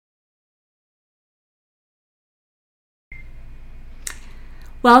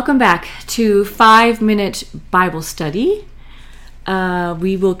Welcome back to 5-Minute Bible Study.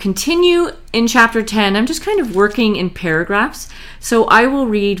 We will continue in chapter 10. I'm just kind of working in paragraphs, so I will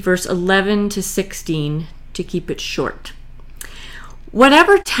read verse 11 to 16 to keep it short.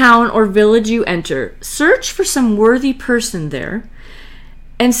 Whatever town or village you enter, search for some worthy person there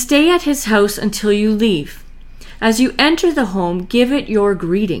and stay at his house until you leave. As you enter the home, give it your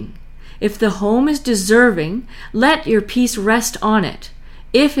greeting. If the home is deserving, let your peace rest on it.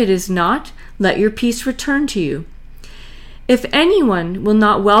 If it is not, let your peace return to you. If anyone will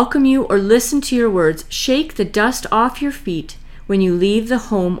not welcome you or listen to your words, shake the dust off your feet when you leave the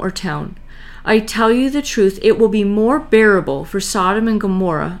home or town. I tell you the truth, it will be more bearable for Sodom and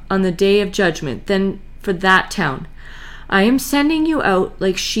Gomorrah on the day of judgment than for that town. I am sending you out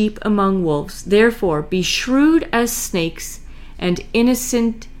like sheep among wolves. Therefore, be shrewd as snakes and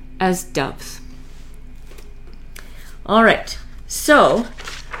innocent as doves. All right. So,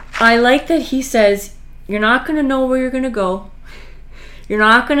 I like that he says, you're not going to know where you're going to go. You're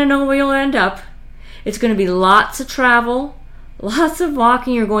not going to know where you'll end up. It's going to be lots of travel, lots of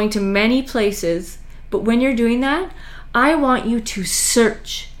walking. You're going to many places. But when you're doing that, I want you to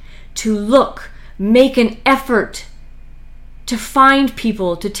search, to look, make an effort to find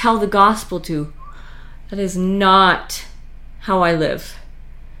people to tell the gospel to. That is not how I live.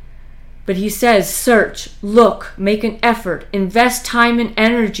 But he says, search, look, make an effort, invest time and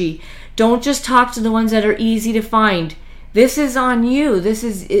energy. Don't just talk to the ones that are easy to find. This is on you.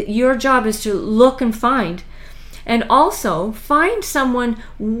 Your job is to look and find. And also, find someone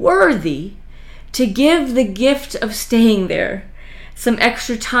worthy to give the gift of staying there. Some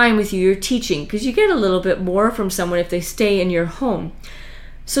extra time with you, your teaching, because you get a little bit more from someone if they stay in your home.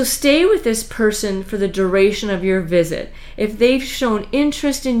 So stay with this person for the duration of your visit. If they've shown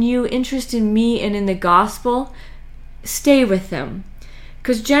interest in you, interest in me, and in the gospel, stay with them.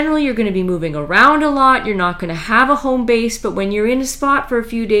 Because generally you're going to be moving around a lot. You're not going to have a home base. But when you're in a spot for a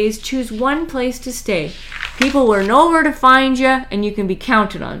few days, choose one place to stay. People will know where to find you, and you can be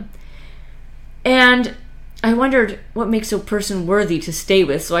counted on. And I wondered what makes a person worthy to stay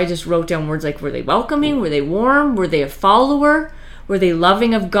with. So I just wrote down words like, were they welcoming? Were they warm? Were they a follower? Were they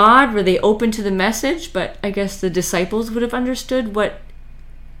loving of God? Were they open to the message? But I guess the disciples would have understood what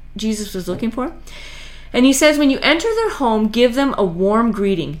Jesus was looking for. And he says, when you enter their home, give them a warm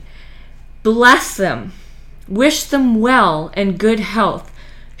greeting. Bless them. Wish them well and good health.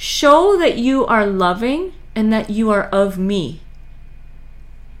 Show that you are loving and that you are of me.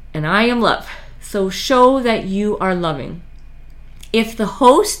 And I am love. So show that you are loving. If the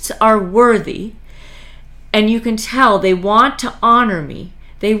hosts are worthy, and you can tell they want to honor me,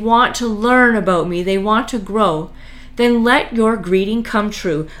 they want to learn about me, they want to grow, then let your greeting come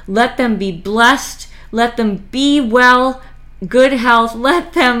true. Let them be blessed. Let them be well, good health.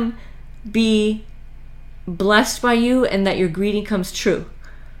 Let them be blessed by you and that your greeting comes true.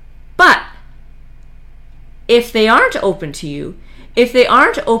 But if they aren't open to you, if they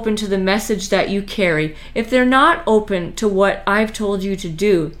aren't open to the message that you carry, if they're not open to what I've told you to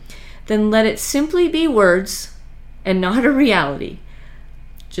do, then let it simply be words and not a reality.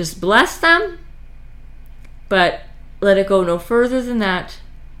 Just bless them, but let it go no further than that.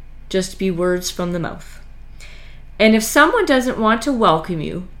 Just be words from the mouth. And if someone doesn't want to welcome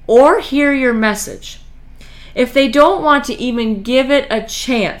you or hear your message, if they don't want to even give it a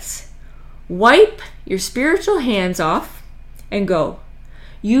chance, wipe your spiritual hands off and go.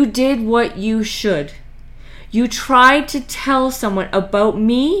 You did what you should. You tried to tell someone about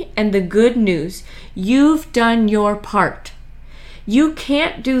me and the good news. You've done your part. You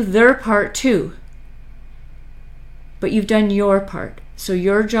can't do their part too. But you've done your part. So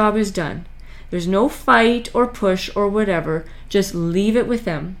your job is done. There's no fight or push or whatever. Just leave it with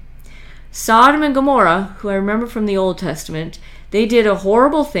them. Sodom and Gomorrah, who I remember from the Old Testament, they did a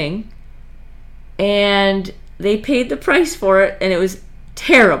horrible thing. And they paid the price for it. And it was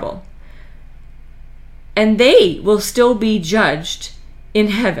terrible. And they will still be judged in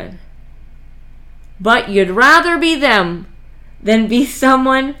heaven. But you'd rather be them than be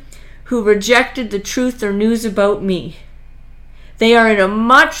someone who rejected the truth or news about me. They are in a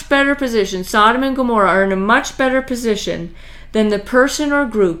much better position. Sodom and Gomorrah are in a much better position than the person or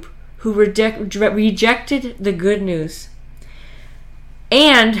group who rejected the good news.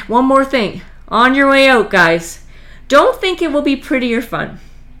 And one more thing. On your way out, guys, don't think it will be pretty or fun.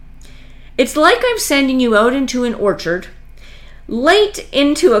 It's like I'm sending you out into an orchard, late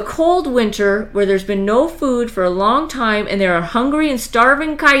into a cold winter where there's been no food for a long time and there are hungry and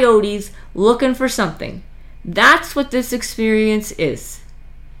starving coyotes looking for something. That's what this experience is.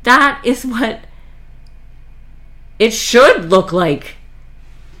 That is what it should look like.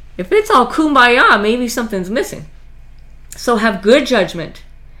 If it's all kumbaya, maybe something's missing. So have good judgment.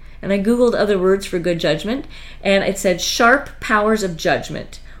 And I Googled other words for good judgment, and it said sharp powers of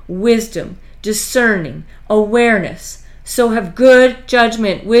judgment, wisdom, discerning, awareness. So have good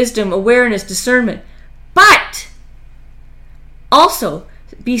judgment, wisdom, awareness, discernment. But also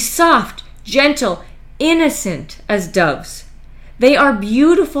be soft, gentle, innocent as doves. They are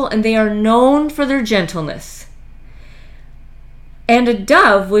beautiful and they are known for their gentleness. And a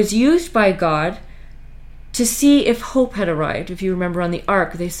dove was used by God to see if hope had arrived. If you remember on the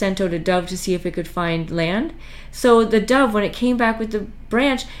ark, they sent out a dove to see if it could find land. So the dove, when it came back with the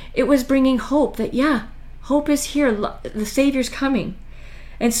branch, it was bringing hope that, yeah, hope is here. The Savior's coming.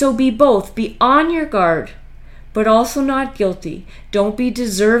 And so be both. Be on your guard, but also not guilty. Don't be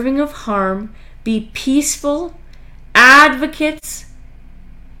deserving of harm. Be peaceful, advocates,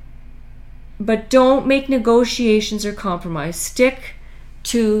 but don't make negotiations or compromise. Stick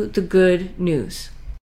to the good news.